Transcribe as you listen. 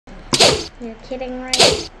You're kidding,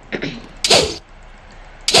 right?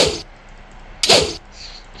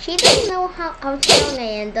 She doesn't know how strong I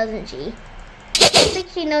am, doesn't she? I think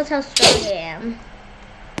she knows how strong I am.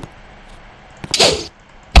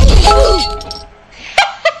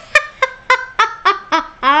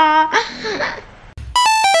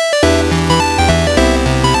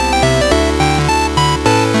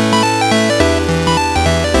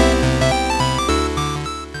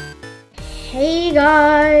 Hey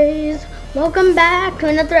guys, welcome back to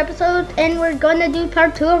another episode, and we're gonna do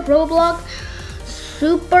part 2 of Roblox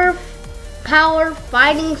Superpower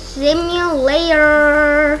Fighting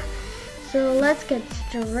Simulator. So let's get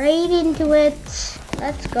straight into it.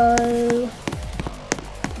 Let's go.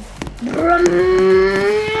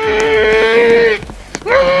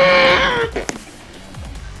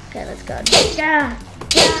 Okay, let's go. Yeah,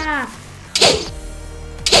 yeah.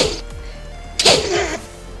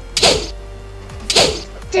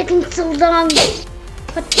 Taking so long,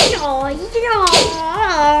 but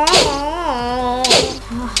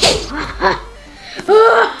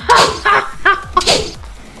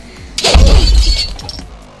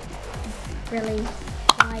really?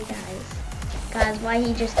 Why, guys, why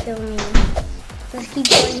he just killed me? Let's keep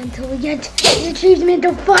going until we get the achievement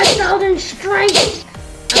of 5,000 strength.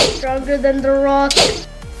 I'm stronger than the rock.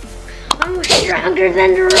 I'm stronger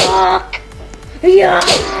than the rock. Yeah.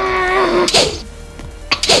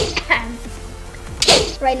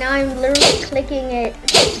 Right now I'm literally clicking it.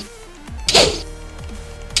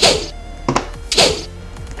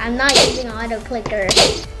 I'm not using auto clicker.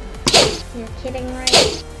 You're kidding,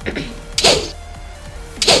 right?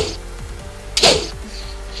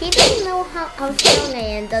 She doesn't know how strong I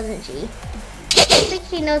am, doesn't she? I think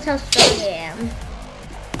she knows how strong I am.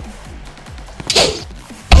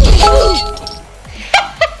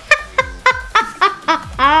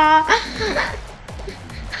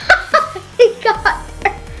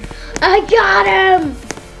 I got him!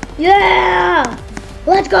 Yeah!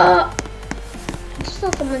 Let's go! I just saw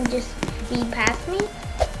someone just speed past me.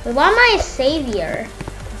 But why am I a savior?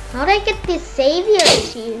 How did I get the savior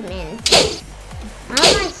achievement? How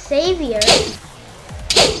am I a savior?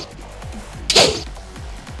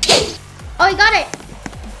 Oh, I got it!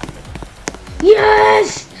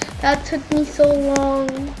 Yes! That took me so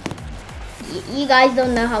long. You guys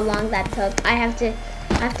don't know how long that took. I have to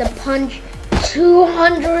punch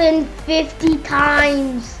 250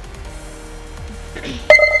 times.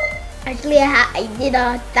 Actually, I did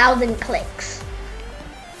 1,000 clicks.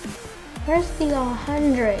 Where's the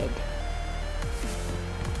 100?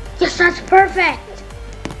 Yes, that's perfect.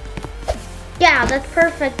 Yeah, that's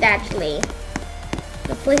perfect actually.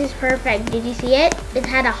 The place is perfect. Did you see it? It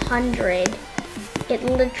had 100. It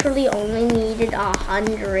literally only needed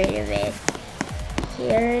 100 of it.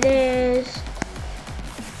 Here it is.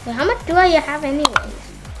 Wait, how much do I have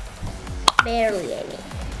anyways? Barely any.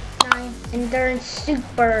 9 endurance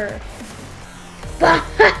super.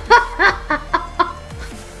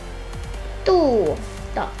 2.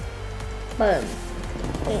 Stop. Boom.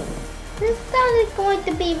 This sound is going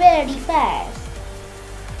to be very fast.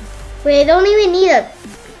 Wait, I don't even need a...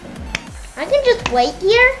 I can just wait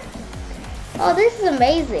here? Oh, this is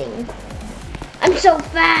amazing. I'm so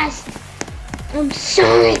fast. I'm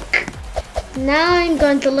Sonic. Now I'm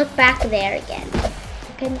going to look back there again. I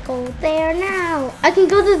can go there now. I can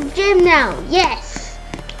go to the gym now. Yes.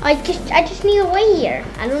 I just need to wait here.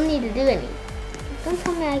 I don't need to do anything. Don't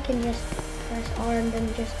tell me I can just press R and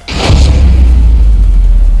then just...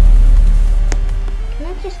 Can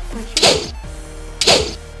I just punch you?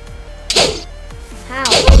 How?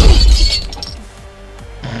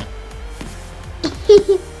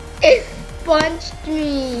 It punched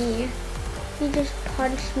me. He just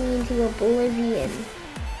punched me into oblivion.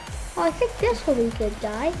 Oh, I think this will be a good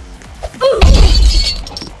guy.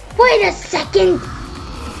 Wait a second!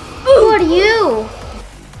 Who are you?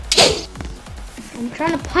 I'm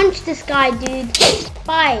trying to punch this guy, dude.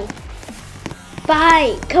 Bye.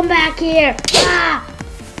 Bye. Come back here. Ah!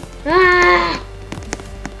 Ah!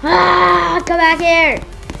 Ah! Come back here.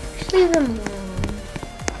 Just leave him alone.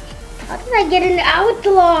 How did I get an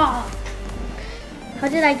outlaw? How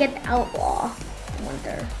did I get outlaw? I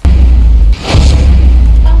wonder.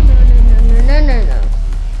 Oh, no.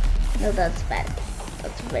 No, that's bad.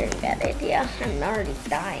 That's a very bad idea. I'm already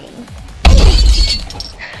dying.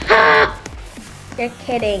 Ha! You're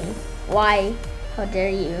kidding. Why? How dare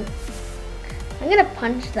you? I'm gonna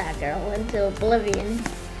punch that girl into oblivion.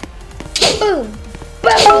 Boom!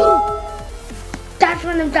 Boom! That's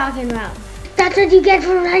what I'm talking about. That's what you get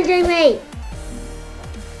for punching me.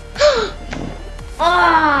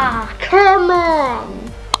 Ah, come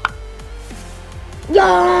on.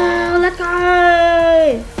 Yo, let's Let's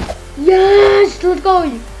go! Yes! Let's go!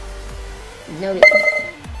 No way.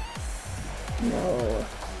 No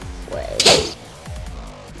way.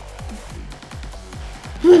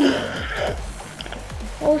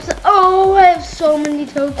 Oh, I have so many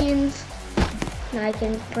tokens. Now I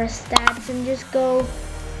can press stats and just go.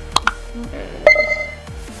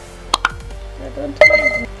 I don't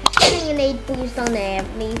mind getting an 8 boost on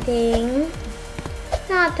everything.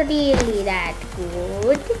 Not really that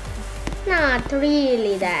good. Not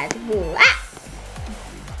really that good. Ah!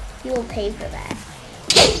 You'll pay for that.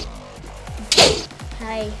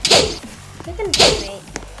 Hi. You're gonna die.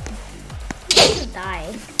 You're gonna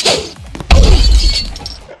die.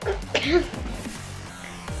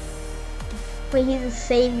 Wait, he's a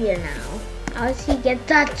savior now. How does he get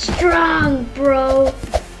that strong, bro?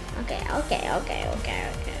 Okay.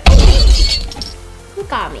 Who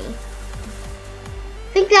got me?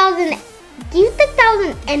 Do you think that was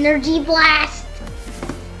an energy blast?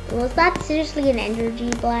 Was that seriously an energy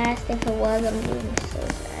blast? If it was, I'm doing so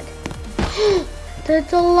sad.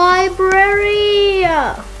 That's a library!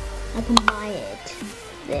 I can buy it.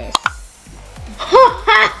 This. I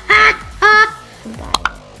can buy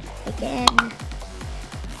it again.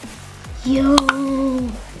 Yo!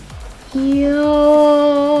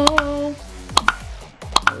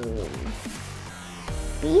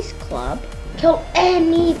 Beast Club? Kill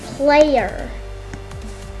any player.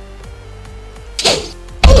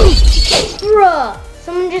 Bruh!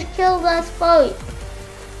 Someone just killed us both.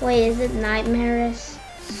 Wait, is it Nightmares?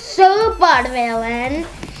 Super villain.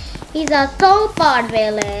 He's a super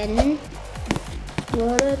villain.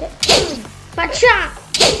 Gotcha!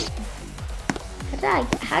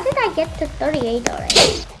 How did I get to 38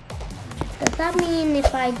 already? Does that mean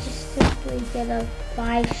if I just simply get a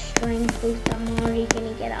 5 strength boost, I'm already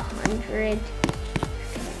gonna get 100?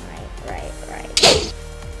 Right.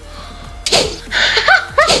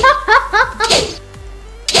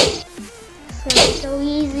 So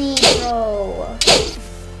easy, bro.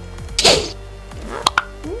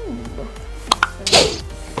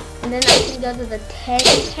 And then I can go to the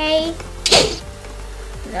 10K.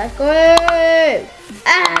 Let's go!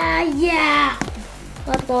 Ah, yeah!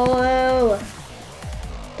 Let's go!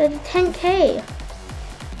 The 10K.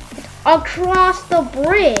 It's across the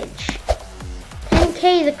bridge. 10K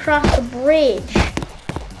is across the bridge.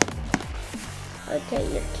 Okay,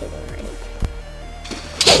 you're kidding, right?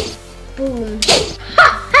 Boom.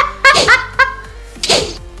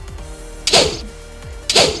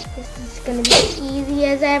 This is gonna be easy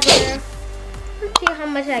as ever. Let's see how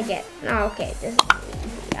much I get. Oh, okay, this is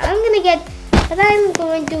easy. I'm going to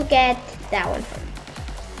get that one first.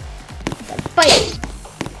 Fight.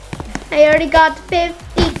 I already got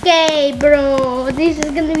 50K, bro. This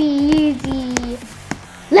is gonna be easy.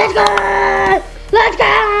 Let's go! Let's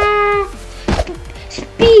go!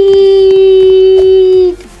 Speed!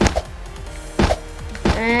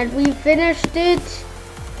 And we finished it.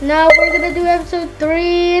 Now we're gonna do episode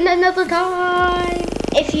 3 in another time.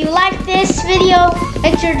 If you like this video,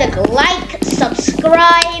 make sure to like,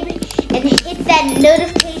 subscribe, and hit that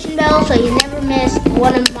notification bell so you never miss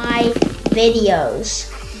one of my videos.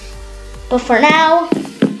 But for now,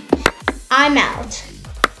 I'm out.